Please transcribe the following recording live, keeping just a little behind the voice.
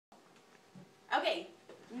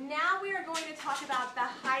going to talk about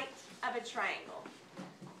the height of a triangle.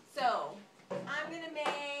 So, I'm going to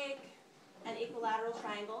make an equilateral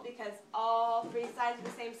triangle because all three sides are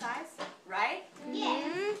the same size, right?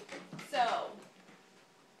 Yes. So,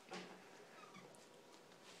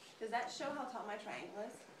 does that show how tall my triangle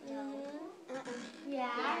is? Yeah.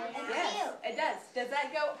 Yes, it does. Does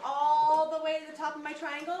that go all the way to the top of my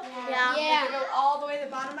triangle? Yeah. Does it go all the way to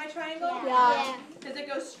the bottom of my triangle? Yeah. Does it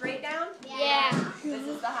go straight down? Yeah. This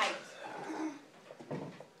is the height.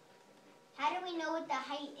 How do we know what the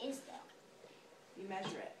height is, though? You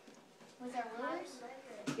measure it. With our rulers?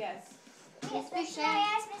 Yes. Yes, that's what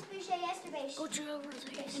I asked Miss Boucher yesterday. Go to your ruler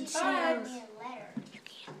and She see. sent me a letter.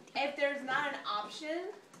 If there's not an option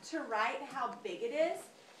to write how big it is,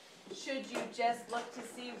 should you just look to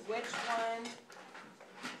see which one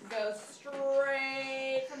goes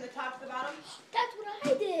straight from the top to the bottom? That's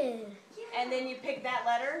what I did. And then you pick that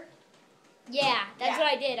letter? Yeah, that's what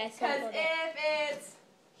I did. I Because circled it. if it's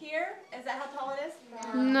here, is that how tall it is?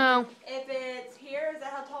 No. If it's here, is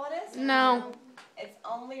that how tall it is? No. It's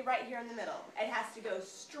only right here in the middle. It has to go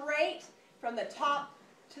straight from the top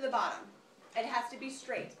to the bottom. It has to be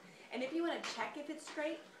straight. And if you want to check if it's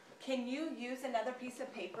straight, can you use another piece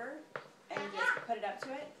of paper and just put it up to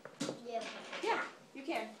it? Yeah. Yeah, you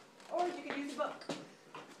can. Or you can use a book.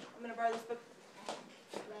 I'm going to borrow this book.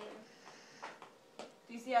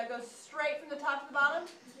 Do you see how it goes straight from the top to the bottom?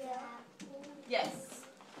 Yeah. Yes.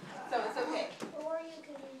 So it's okay. Or you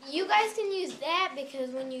can. You guys can use that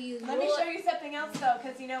because when you use Let me show you something else though,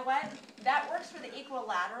 because you know what? That works for the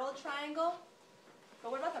equilateral triangle.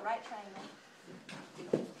 But what about the right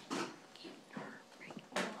triangle?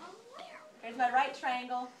 Here's my right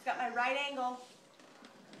triangle. It's got my right angle.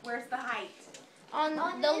 Where's the height? on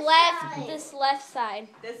the this left, side. this left side.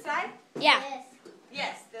 This side? Yeah. Yes.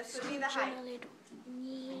 Yes, this would be the height.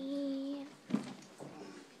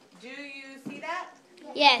 Do you see that?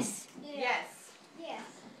 Yes. Yes. Yes.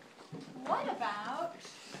 What about...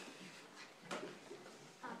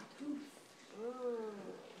 Ooh,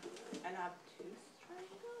 an obtuse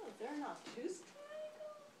triangle? Is there an obtuse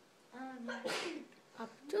triangle?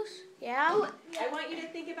 Obtuse? Yeah. I want you to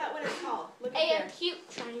think about what it's called. Look at there. Acute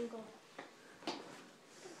triangle.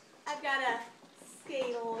 I've got a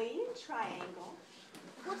scalene triangle.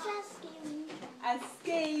 What's that scaling? A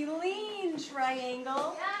scalene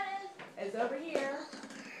triangle is over here.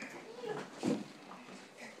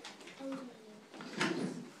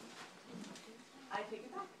 I take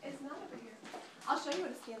it back. It's not over here. I'll show you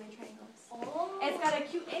what a scalene triangle is. Oh. It's got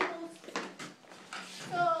acute angles.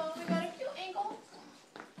 So we got acute angle.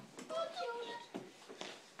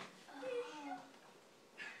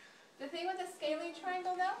 The thing with a scalene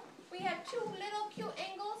triangle though, we have two little acute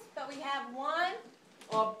angles, but we have one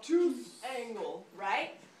obtuse angle,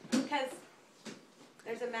 right? Because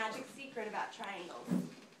there's a magic secret about triangles.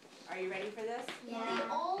 Are you ready for this? Yeah. They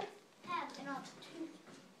all have an obtuse.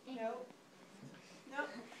 Nope. Nope.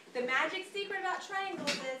 The magic secret about triangles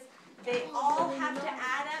is they all have to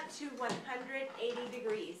add up to 180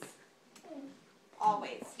 degrees.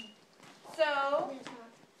 Always. So,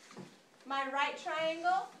 my right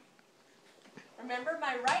triangle, remember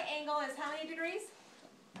my right angle is how many degrees?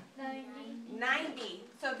 90.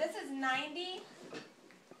 So this is 90.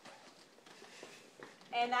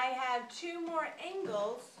 And I have two more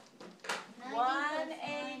angles.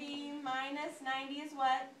 180 minus 90 is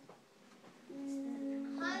what?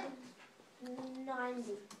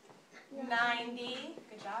 90. 90.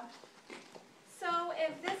 Good job. So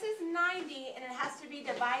if this is 90 and it has to be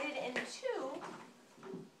divided in two,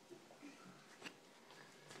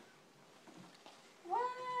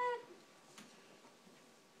 what?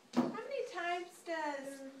 How many times does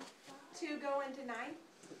 2 go into 9?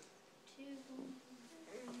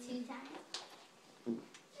 2 times.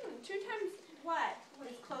 2 times what? What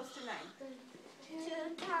is close to 9?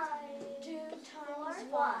 2 times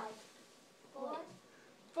 4. 4.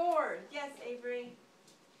 4. Yes, Avery.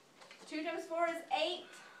 2 times 4 is 8.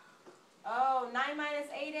 Oh, 9 minus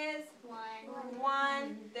 8 is?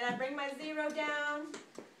 1. Then I bring my 0 down.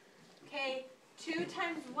 Okay, 2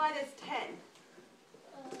 times what is 10?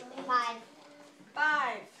 5.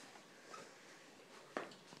 5.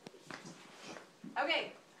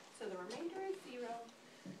 Okay, so the remainder is 0.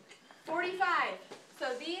 45.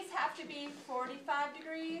 So these have to be 45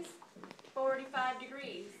 degrees, 45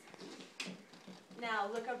 degrees. Now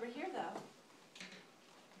look over here though.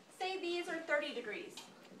 Say these are 30 degrees.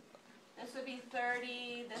 This would be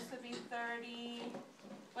 30, this would be 30.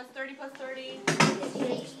 What's 30 plus 30?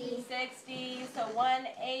 60. 60. So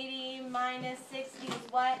 180 minus 60 is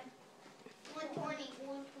what? 120.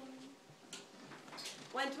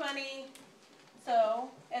 120. So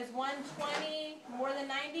is 120 more than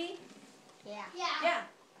 90? Yeah. Yeah.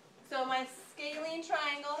 So my scalene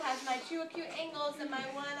triangle has my two acute angles and my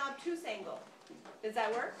one obtuse angle. Does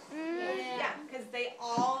that work? Yeah, because they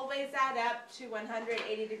always add up to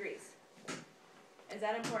 180 degrees. Is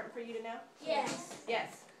that important for you to know? Yes.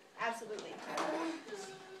 Yes, absolutely.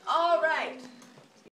 All right.